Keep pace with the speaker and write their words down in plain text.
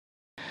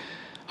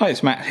Hi,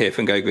 it's Matt here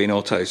from Go Green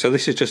Auto. So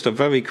this is just a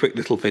very quick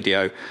little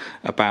video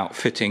about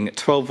fitting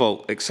 12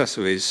 volt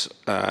accessories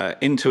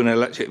into an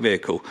electric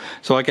vehicle.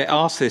 So I get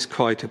asked this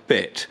quite a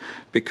bit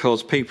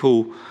because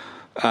people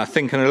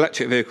think an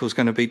electric vehicle is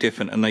going to be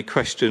different, and they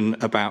question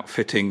about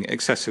fitting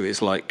accessories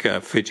like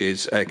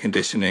fridges, air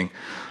conditioning,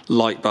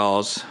 light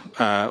bars,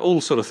 all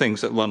sort of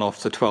things that run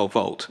off the 12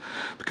 volt,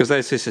 because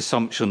there's this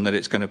assumption that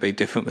it's going to be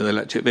different with an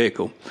electric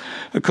vehicle.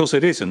 Of course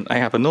it isn't. They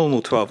have a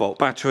normal 12 volt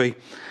battery,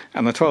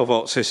 and the 12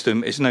 volt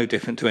system is no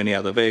different to any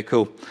other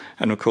vehicle.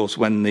 And of course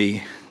when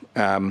the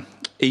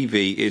EV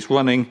is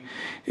running,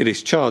 it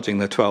is charging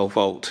the 12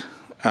 volt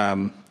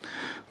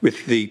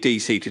with the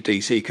DC to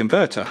DC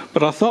converter.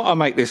 But I thought I'd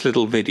make this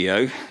little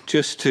video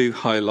just to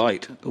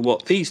highlight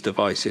what these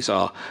devices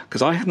are,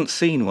 because I hadn't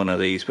seen one of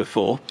these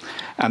before.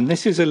 And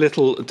this is a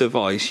little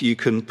device you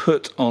can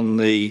put on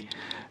the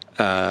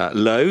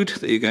load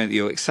that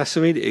your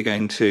accessory that you're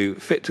going to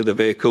fit to the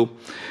vehicle,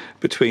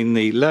 between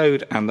the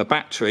load and the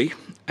battery.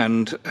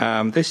 And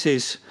this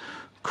is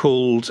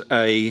called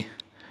a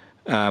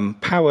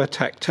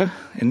PowerTector.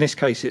 In this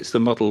case it's the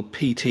model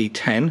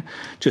PT10,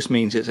 just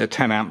means it's a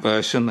 10 amp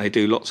version. They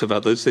do lots of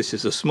others. This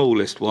is the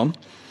smallest one.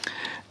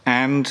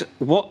 And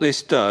what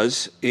this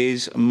does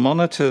is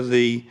monitor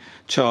the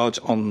charge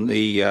on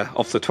the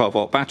off the 12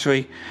 volt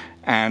battery,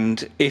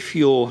 and if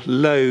your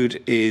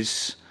load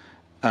is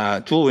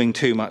drawing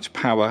too much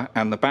power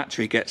and the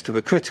battery gets to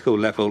a critical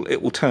level,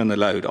 it will turn the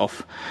load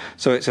off.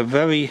 So it's a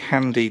very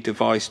handy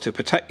device to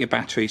protect your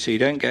battery so you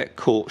don't get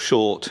caught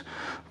short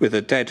with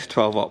a dead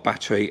 12 volt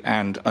battery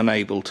and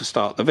unable to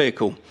start the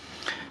vehicle.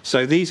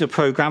 So these are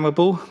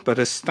programmable, but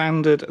as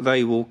standard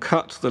they will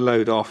cut the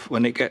load off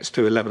when it gets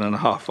to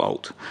 11.5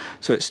 volt.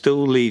 So it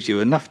still leaves you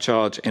enough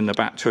charge in the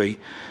battery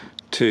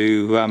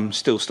to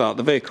still start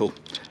the vehicle.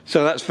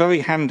 So that's very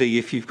handy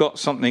if you've got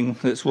something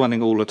that's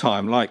running all the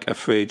time, like a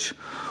fridge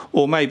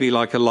or maybe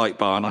like a light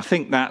bar. And I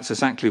think that's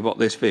exactly what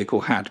this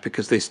vehicle had,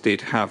 because this did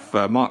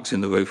have marks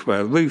in the roof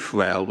where a roof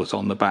rail was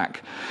on the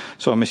back.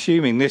 So I'm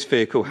assuming this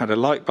vehicle had a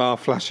light bar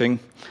flashing,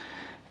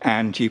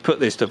 and you put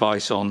this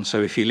device on,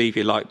 so if you leave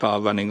your light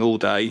bar running all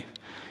day,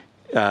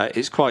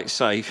 it's quite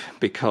safe,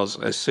 because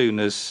as soon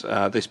as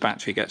this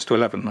battery gets to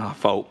 11.5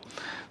 volt,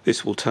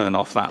 this will turn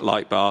off that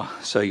light bar,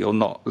 so you're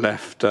not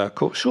left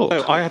caught short.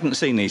 So I hadn't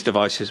seen these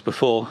devices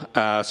before,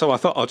 so I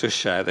thought I'll just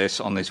share this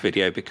on this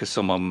video, because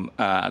someone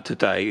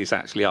today is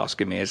actually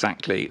asking me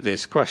exactly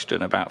this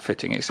question about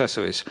fitting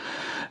accessories.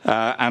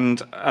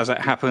 And as it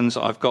happens,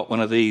 I've got one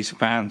of these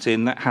vans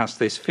in that has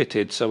this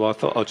fitted, so I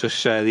thought I'll just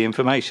share the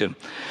information.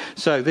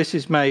 So this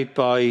is made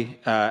by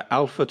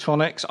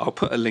Alfratronix. I'll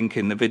put a link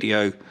in the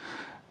video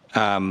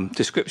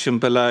description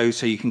below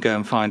so you can go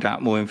and find out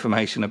more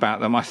information about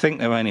them. I think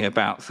they're only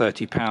about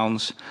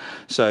 £30,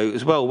 so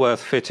it's well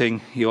worth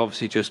fitting. You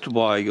obviously just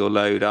wire your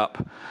load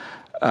up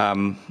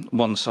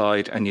one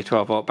side and your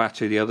 12 volt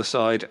battery the other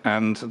side,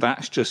 and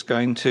that's just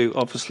going to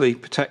obviously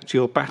protect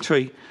your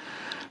battery.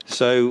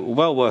 So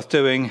well worth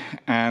doing,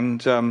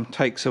 and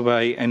takes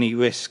away any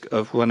risk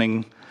of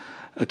running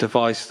a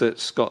device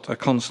that's got a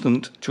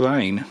constant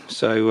drain.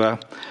 So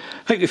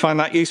hope you find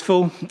that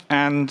useful,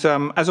 and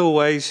as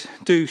always,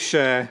 do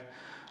share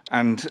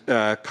and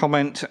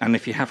comment, and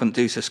if you haven't,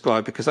 do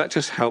subscribe, because that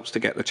just helps to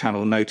get the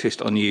channel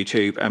noticed on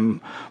YouTube,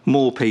 and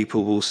more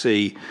people will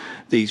see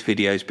these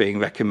videos being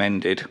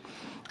recommended,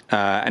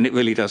 and it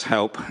really does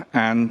help.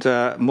 And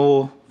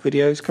more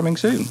videos coming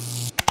soon.